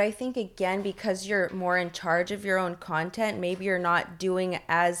 But I think, again, because you're more in charge of your own content, maybe you're not doing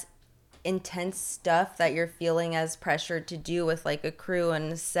as intense stuff that you're feeling as pressured to do with like a crew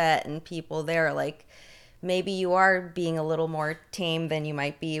and a set and people there. Like, maybe you are being a little more tame than you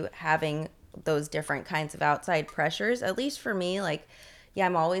might be having those different kinds of outside pressures. At least for me, like,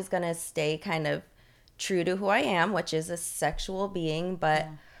 I'm always going to stay kind of true to who I am, which is a sexual being, but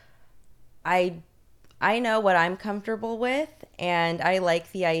I know what I'm comfortable with, and I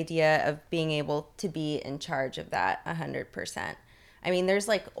like the idea of being able to be in charge of that 100%. I mean, there's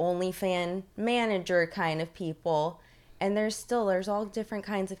like OnlyFans manager kind of people, and there's all different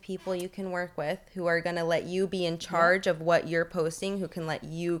kinds of people you can work with who are going to let you be in charge of what you're posting, who can let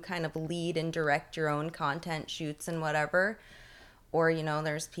you kind of lead and direct your own content shoots and whatever. Or,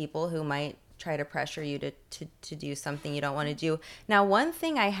 there's people who might try to pressure you to do something you don't want to do. Now, one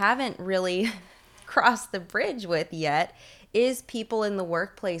thing I haven't really... cross the bridge with yet is people in the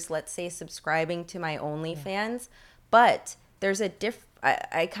workplace, let's say, subscribing to my OnlyFans. But there's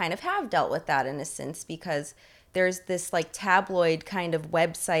I kind of have dealt with that in a sense, because there's this like tabloid kind of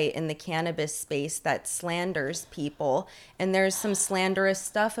website in the cannabis space that slanders people, and there's some slanderous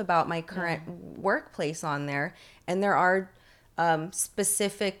stuff about my current workplace on there, and there are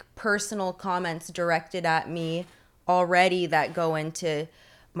specific personal comments directed at me already that go into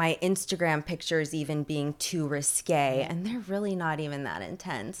my Instagram pictures even being too risque, and they're really not even that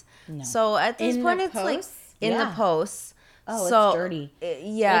intense. No. So at this point, it's like in the posts. Oh, so, it's dirty.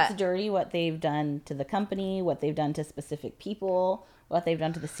 It's dirty what they've done to the company, what they've done to specific people, what they've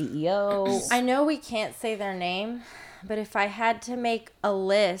done to the CEO. I know we can't say their name, but if I had to make a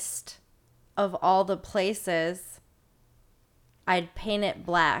list of all the places, I'd paint it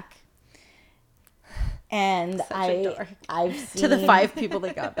black. And I've seen, to the 5 people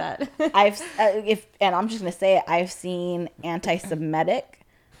that got that. And I'm just gonna say it, I've seen anti-Semitic,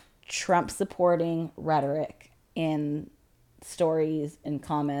 Trump supporting rhetoric in stories and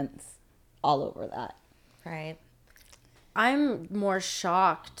comments all over that. Right. I'm more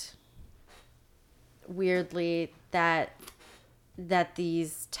shocked, weirdly, that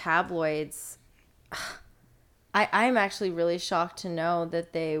these tabloids. I'm actually really shocked to know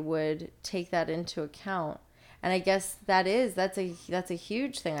that they would take that into account. And I guess that's a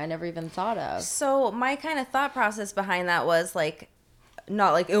huge thing I never even thought of. So my kind of thought process behind that was like,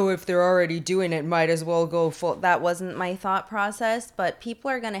 not like, oh, if they're already doing it, might as well go full. That wasn't my thought process, but people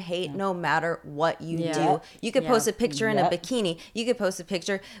are going to hate no matter what you do. You could post a picture in a bikini. You could post a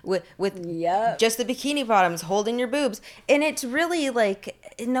picture with just the bikini bottoms holding your boobs. And it's really like,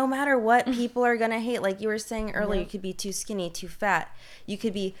 no matter what, people are going to hate. Like you were saying earlier, you could be too skinny, too fat. You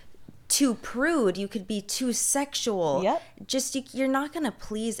could be too prude. You could be too sexual. You're not going to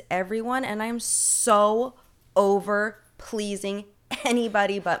please everyone. And I'm so over pleasing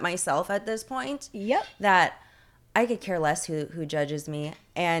anybody but myself at this point. That I could care less who judges me.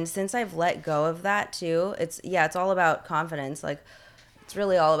 And since I've let go of that too, it's all about confidence. Like it's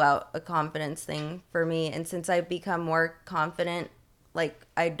really all about a confidence thing for me. And since I've become more confident, like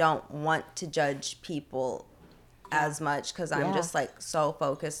I don't want to judge people as much, because I'm just like so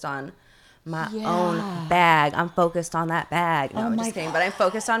focused on my own bag. I'm focused on that bag. No, I'm just kidding. But I'm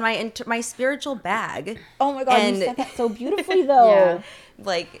focused on my spiritual bag. Oh my God, and you said that so beautifully though.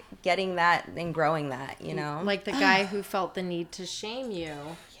 Like getting that and growing that, Like the guy who felt the need to shame you.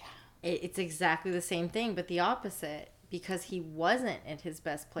 it's exactly the same thing, but the opposite, because he wasn't in his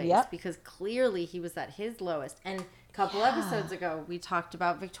best place. Yep. Because clearly he was at his lowest. And a couple episodes ago, we talked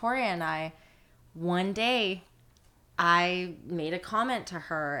about Victoria and I. One day, I made a comment to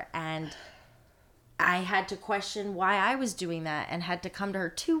her, and I had to question why I was doing that, and had to come to her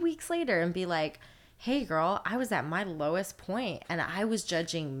 2 weeks later and be like, hey girl, I was at my lowest point and I was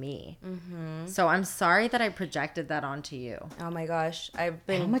judging me. Mm-hmm. So I'm sorry that I projected that onto you. Oh my gosh. I've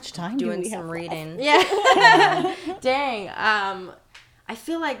been How much time doing do we some have reading. Yeah. Dang. I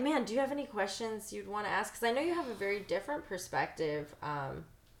feel like, man, do you have any questions you'd want to ask? Because I know you have a very different perspective.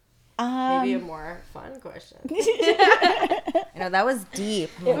 Maybe a more fun question. I know that was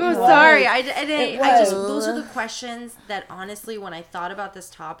deep. Sorry. I just, those are the questions that honestly, when I thought about this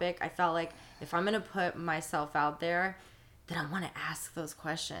topic, I felt like if I'm going to put myself out there, then I want to ask those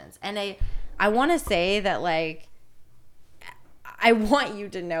questions. And I want to say that, like, I want you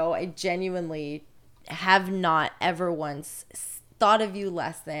to know I genuinely have not ever once thought of you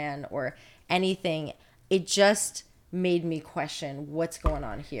less than or anything. It just made me question what's going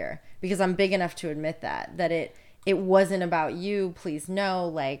on here, because I'm big enough to admit that it wasn't about you. Please know,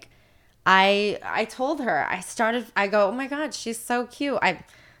 like, I told her, I go, oh my God, she's so cute.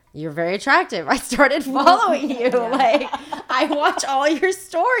 You're very attractive. I started following you. Like, I watch all your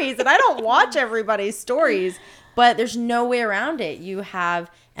stories, and I don't watch everybody's stories, but there's no way around it. You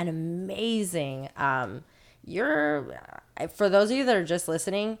have an amazing, for those of you that are just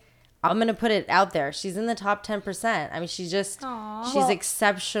listening, I'm going to put it out there. She's in the top 10%. I mean, she's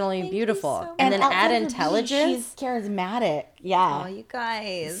exceptionally beautiful. So and then add intelligence. She's charismatic. Yeah. Oh, you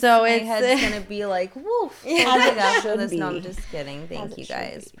guys. So my it's head's going to be like, woof. After this. No, I'm just kidding. Thank you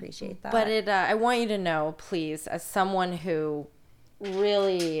guys. Appreciate that. But I want you to know, please, as someone who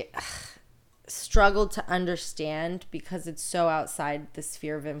really struggled to understand, because it's so outside the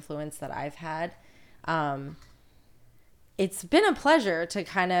sphere of influence that I've had, it's been a pleasure to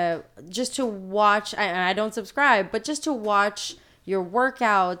kind of just to watch. I don't subscribe, but just to watch your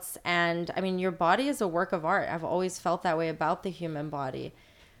workouts. And I mean, your body is a work of art. I've always felt that way about the human body.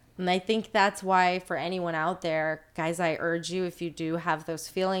 And I think that's why, for anyone out there, guys, I urge you, if you do have those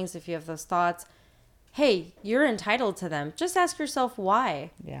feelings, if you have those thoughts, hey, you're entitled to them. Just ask yourself why.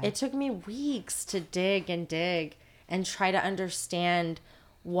 Yeah. It took me weeks to dig and try to understand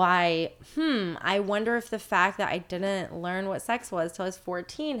why. I wonder if the fact that I didn't learn what sex was till I was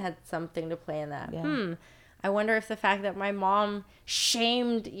 14 had something to play in that. Yeah. I wonder if the fact that my mom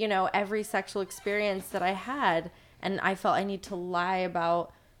shamed, every sexual experience that I had, and I felt I need to lie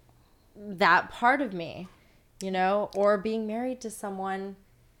about that part of me, or being married to someone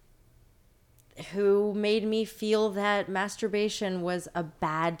who made me feel that masturbation was a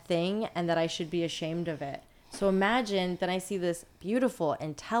bad thing and that I should be ashamed of it. So imagine that I see this beautiful,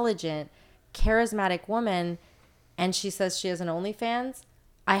 intelligent, charismatic woman, and she says she has an OnlyFans.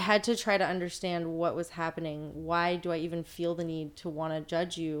 I had to try to understand what was happening. Why do I even feel the need to want to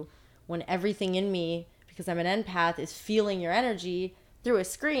judge you when everything in me, because I'm an empath, is feeling your energy through a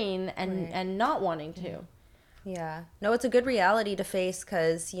screen and not wanting to? Yeah. No, it's a good reality to face,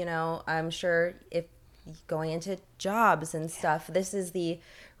 because, I'm sure if going into jobs and stuff, this is the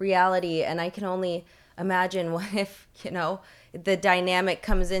reality. And I can only imagine what if, the dynamic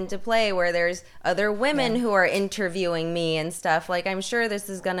comes into play where there's other women who are interviewing me and stuff. Like, I'm sure this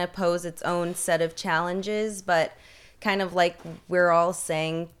is going to pose its own set of challenges, but kind of like we're all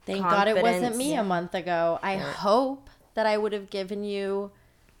saying, thank God it wasn't me a month ago. I hope that I would have given you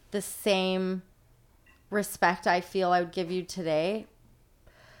the same respect I feel I would give you today,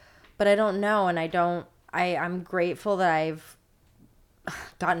 but I don't know. And I'm grateful that I've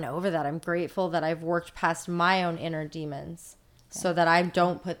gotten over that. I'm grateful that I've worked past my own inner demons so that I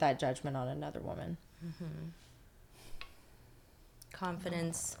don't put that judgment on another woman. Mm-hmm.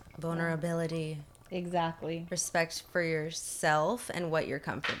 Confidence, vulnerability. Exactly. Respect for yourself and what you're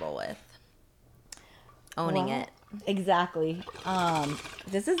comfortable with. Owning it. Exactly.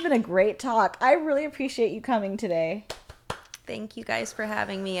 This has been a great talk. I really appreciate you coming today. Thank you guys for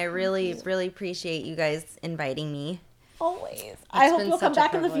having me. I really, really appreciate you guys inviting me. Always. I hope you'll come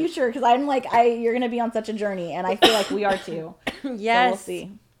back in the future, because I'm like, you're going to be on such a journey, and I feel like we are too. Yes. So we'll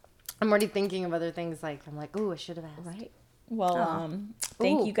see. I'm already thinking of other things. Like, I'm like, ooh, I should have asked. Right. Well,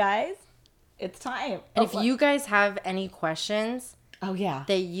 thank you guys. It's time. And if you guys have any questions that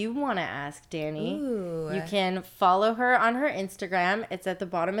you want to ask Danny, Ooh. you can follow her on her Instagram. It's at the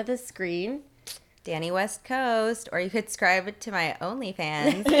bottom of the screen. Danny West Coast, or you could subscribe it to my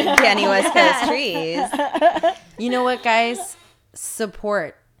OnlyFans, Danny West Coast Trees. You know what, guys?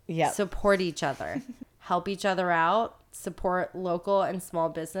 Support. Yep. Support each other. Help each other out. support local and small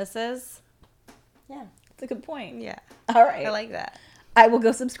businesses. Yeah. That's a good point. Yeah. All right. I like that. I will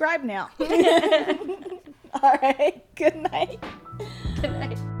go subscribe now. All right. Good night.